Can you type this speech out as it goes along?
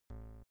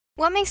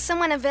What makes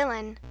someone a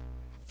villain?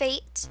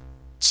 Fate?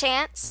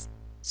 Chance?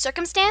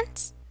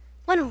 Circumstance?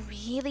 One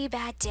really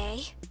bad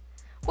day?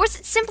 Or is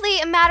it simply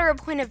a matter of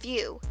point of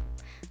view?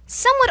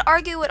 Some would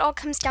argue it all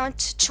comes down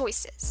to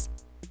choices.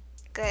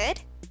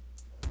 Good?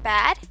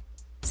 Bad?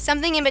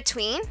 Something in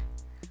between?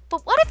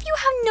 But what if you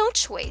have no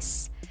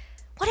choice?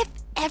 What if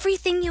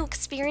everything you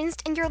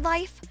experienced in your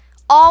life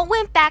all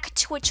went back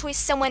to a choice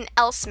someone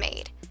else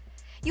made?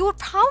 You would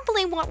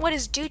probably want what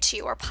is due to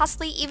you, or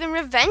possibly even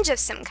revenge of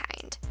some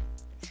kind.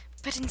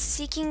 But in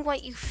seeking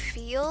what you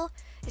feel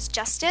is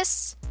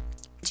justice,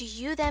 do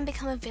you then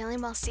become a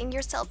villain while seeing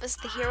yourself as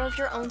the hero of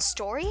your own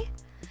story?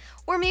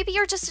 Or maybe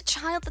you're just a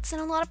child that's in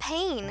a lot of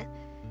pain.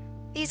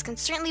 These can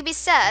certainly be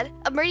said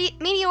of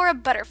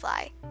Meteora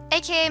Butterfly,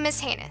 aka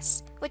Miss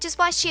Heinous, which is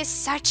why she is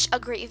such a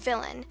great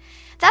villain.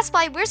 That's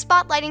why we're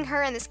spotlighting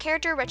her in this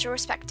character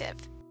retrospective.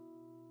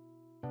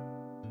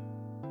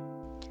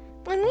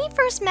 When we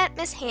first met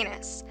Miss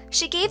Heinous,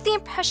 she gave the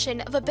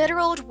impression of a bitter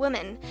old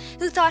woman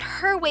who thought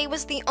her way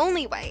was the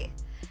only way.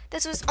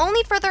 This was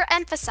only further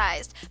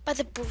emphasized by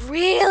the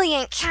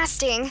brilliant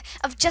casting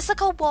of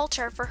Jessica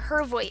Walter for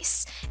her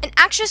voice, an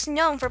actress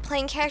known for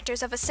playing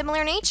characters of a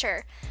similar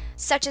nature,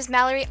 such as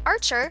Mallory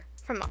Archer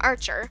from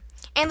Archer,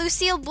 and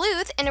Lucille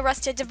Bluth in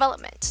Arrested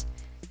Development.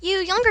 You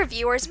younger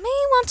viewers may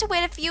want to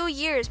wait a few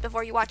years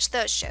before you watch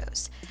those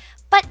shows,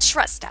 but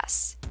trust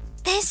us,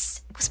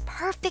 this was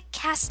perfect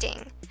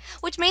casting,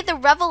 which made the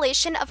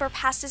revelation of her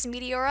past as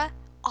Meteora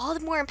all the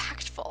more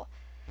impactful.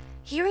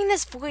 Hearing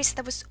this voice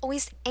that was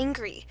always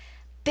angry,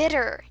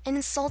 bitter, and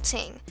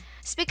insulting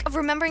speak of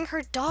remembering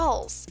her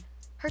dolls,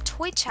 her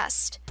toy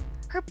chest,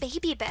 her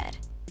baby bed,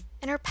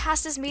 and her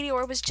past as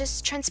Meteora was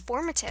just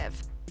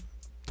transformative.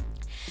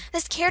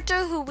 This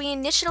character, who we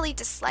initially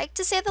disliked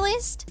to say the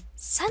least,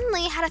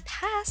 suddenly had a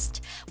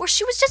past where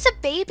she was just a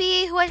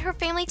baby who had her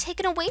family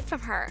taken away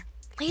from her.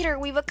 Later,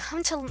 we would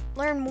come to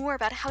learn more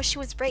about how she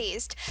was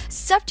raised,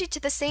 subject to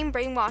the same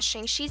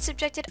brainwashing she'd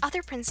subjected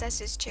other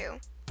princesses to.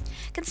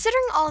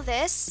 Considering all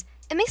this,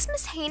 it makes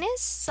Miss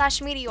Heinous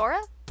 /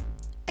 Meteora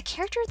a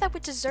character that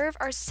would deserve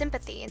our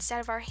sympathy instead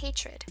of our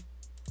hatred.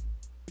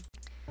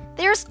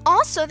 There's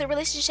also the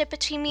relationship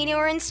between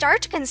Meteora and Star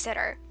to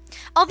consider.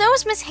 Although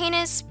Miss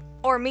Heinous,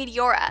 or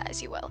Meteora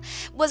as you will,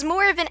 was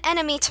more of an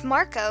enemy to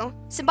Marco,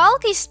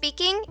 symbolically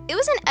speaking, it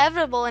was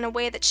inevitable in a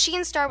way that she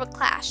and Star would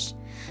clash.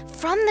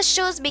 From the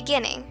show's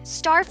beginning,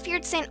 Star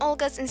feared St.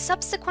 Olga's and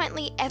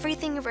subsequently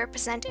everything it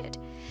represented.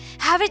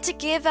 Having to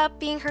give up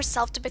being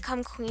herself to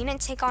become queen and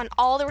take on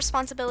all the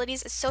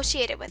responsibilities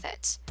associated with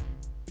it.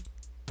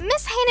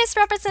 Miss Heinous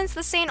represents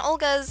the St.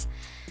 Olga's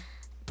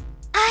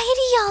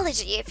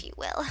ideology, if you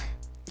will.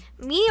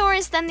 Meteora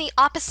is then the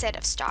opposite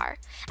of Star,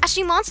 as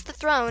she wants the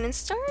throne and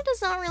Star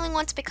does not really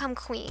want to become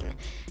queen.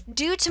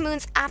 Due to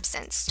Moon's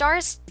absence, Star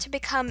is to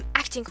become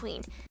acting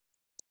queen.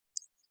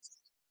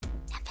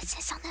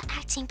 Emphasis on the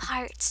acting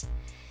part.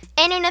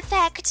 And in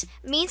effect,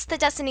 meets the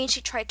destiny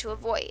she tried to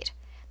avoid.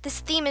 This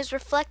theme is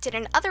reflected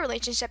in other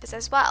relationships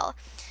as well.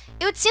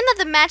 It would seem that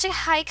the Magic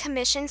High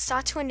Commission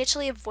sought to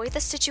initially avoid the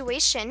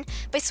situation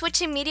by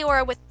switching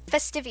Meteora with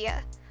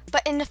Festivia,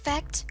 but in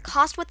effect,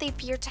 caused what they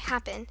feared to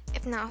happen,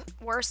 if not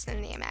worse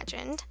than they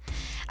imagined.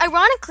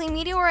 Ironically,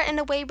 Meteora in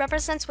a way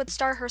represents what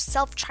Star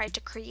herself tried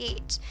to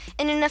create,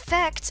 and in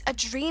effect, a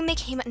dream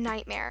became a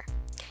nightmare.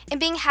 And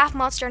being half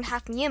monster and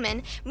half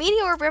human,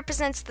 Meteora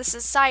represents the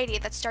society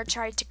that Star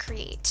tried to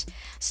create.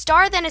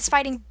 Star then is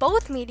fighting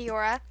both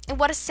Meteora and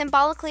what is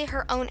symbolically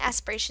her own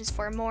aspirations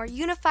for a more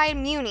unified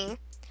Muni.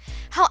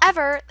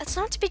 However, that's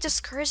not to be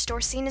discouraged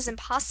or seen as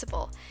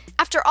impossible.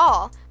 After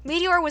all,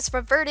 Meteora was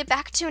reverted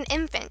back to an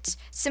infant,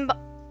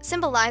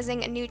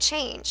 symbolizing a new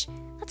change.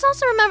 Let's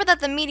also remember that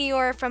the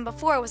Meteora from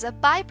before was a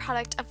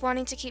byproduct of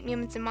wanting to keep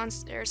humans and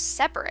monsters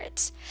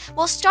separate,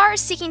 while Star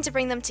is seeking to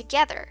bring them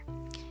together.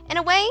 In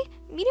a way,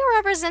 Meteora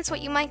represents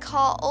what you might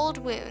call old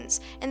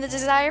wounds and the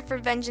desire for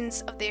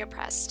vengeance of the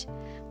oppressed.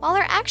 While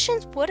her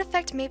actions would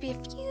affect maybe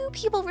a few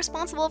people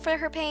responsible for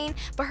her pain,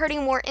 but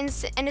hurting more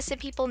innocent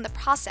people in the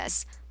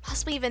process,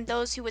 possibly even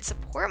those who would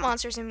support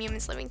monsters and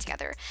humans living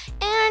together,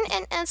 and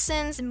in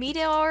essence,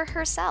 Meteora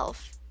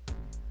herself.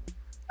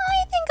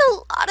 I think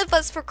a lot of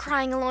us were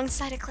crying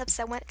alongside Eclipse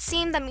when it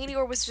seemed that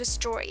Meteora was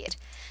destroyed.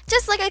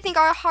 Just like I think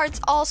our hearts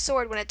all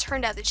soared when it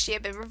turned out that she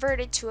had been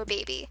reverted to a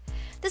baby.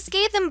 This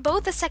gave them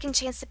both a second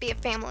chance to be a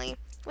family,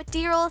 with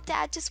dear old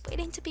Dad just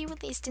waiting to be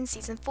released in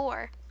Season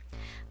 4.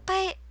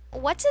 But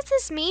what does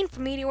this mean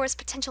for Meteora's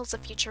potential as a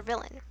future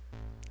villain?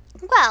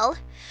 Well,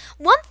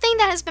 one thing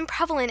that has been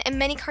prevalent in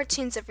many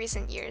cartoons of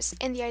recent years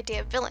is the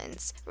idea of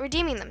villains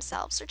redeeming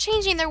themselves or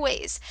changing their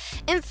ways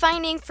and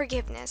finding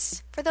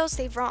forgiveness for those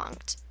they've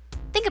wronged.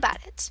 Think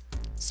about it.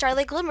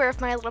 Starlight Glimmer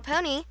of My Little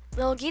Pony,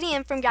 Little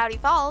Gideon from Gravity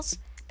Falls,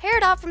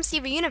 Peridot from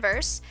Steven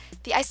Universe,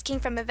 the Ice King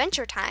from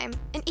Adventure Time,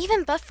 and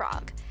even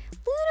Bullfrog.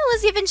 Ludo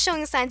is even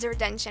showing signs of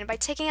redemption by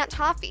taking out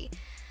Toffee.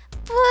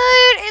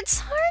 But it's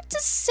hard to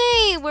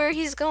say where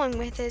he's going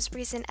with his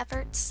recent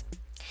efforts.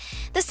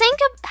 The same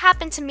could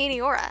happen to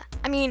Meteora.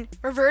 I mean,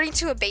 reverting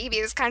to a baby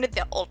is kind of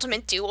the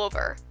ultimate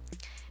do-over.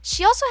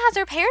 She also has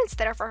her parents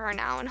there for her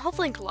now, and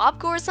hopefully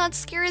Globgore is not as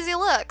scary as he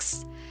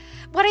looks.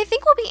 What I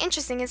think will be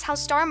interesting is how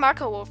Star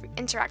Marco will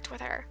interact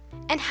with her,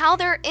 and how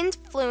their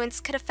influence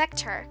could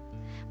affect her.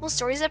 Will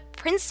stories of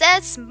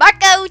Princess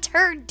Marco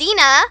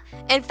Turdina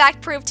in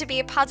fact prove to be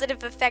a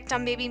positive effect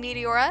on baby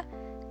Meteora?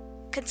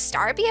 Could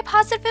Star be a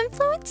positive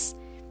influence?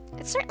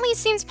 It certainly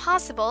seems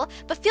possible,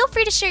 but feel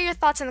free to share your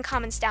thoughts in the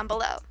comments down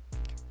below.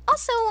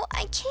 Also,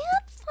 I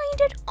can't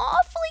find it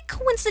awfully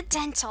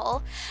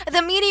coincidental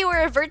that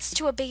Meteora reverts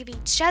to a baby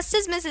just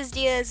as Mrs.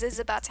 Diaz is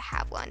about to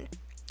have one.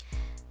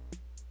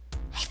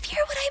 I fear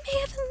what I may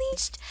have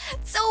unleashed,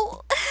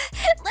 so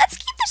let's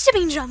keep the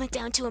shipping drama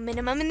down to a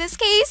minimum in this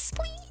case,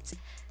 please.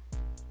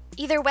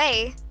 Either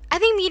way, I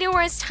think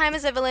Meteora's time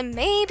as a villain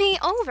may be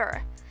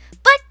over,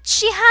 but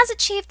she has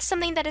achieved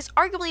something that is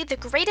arguably the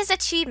greatest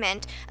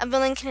achievement a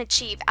villain can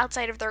achieve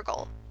outside of their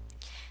goal.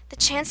 The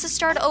chance to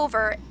start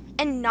over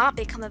and not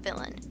become a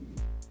villain.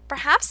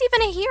 Perhaps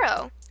even a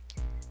hero.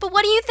 But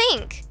what do you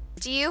think?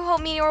 Do you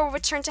hope Meteora will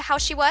return to how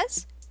she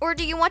was? Or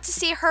do you want to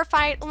see her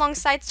fight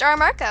alongside Star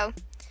Marco?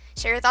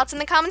 Share your thoughts in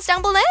the comments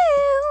down below!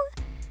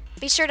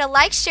 Be sure to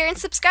like, share, and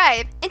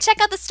subscribe, and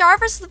check out the Star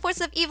vs. the Force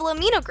of Evil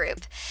Amino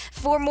group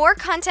for more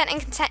content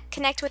and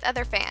connect with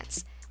other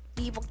fans.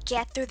 We will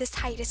get through this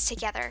hiatus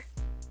together.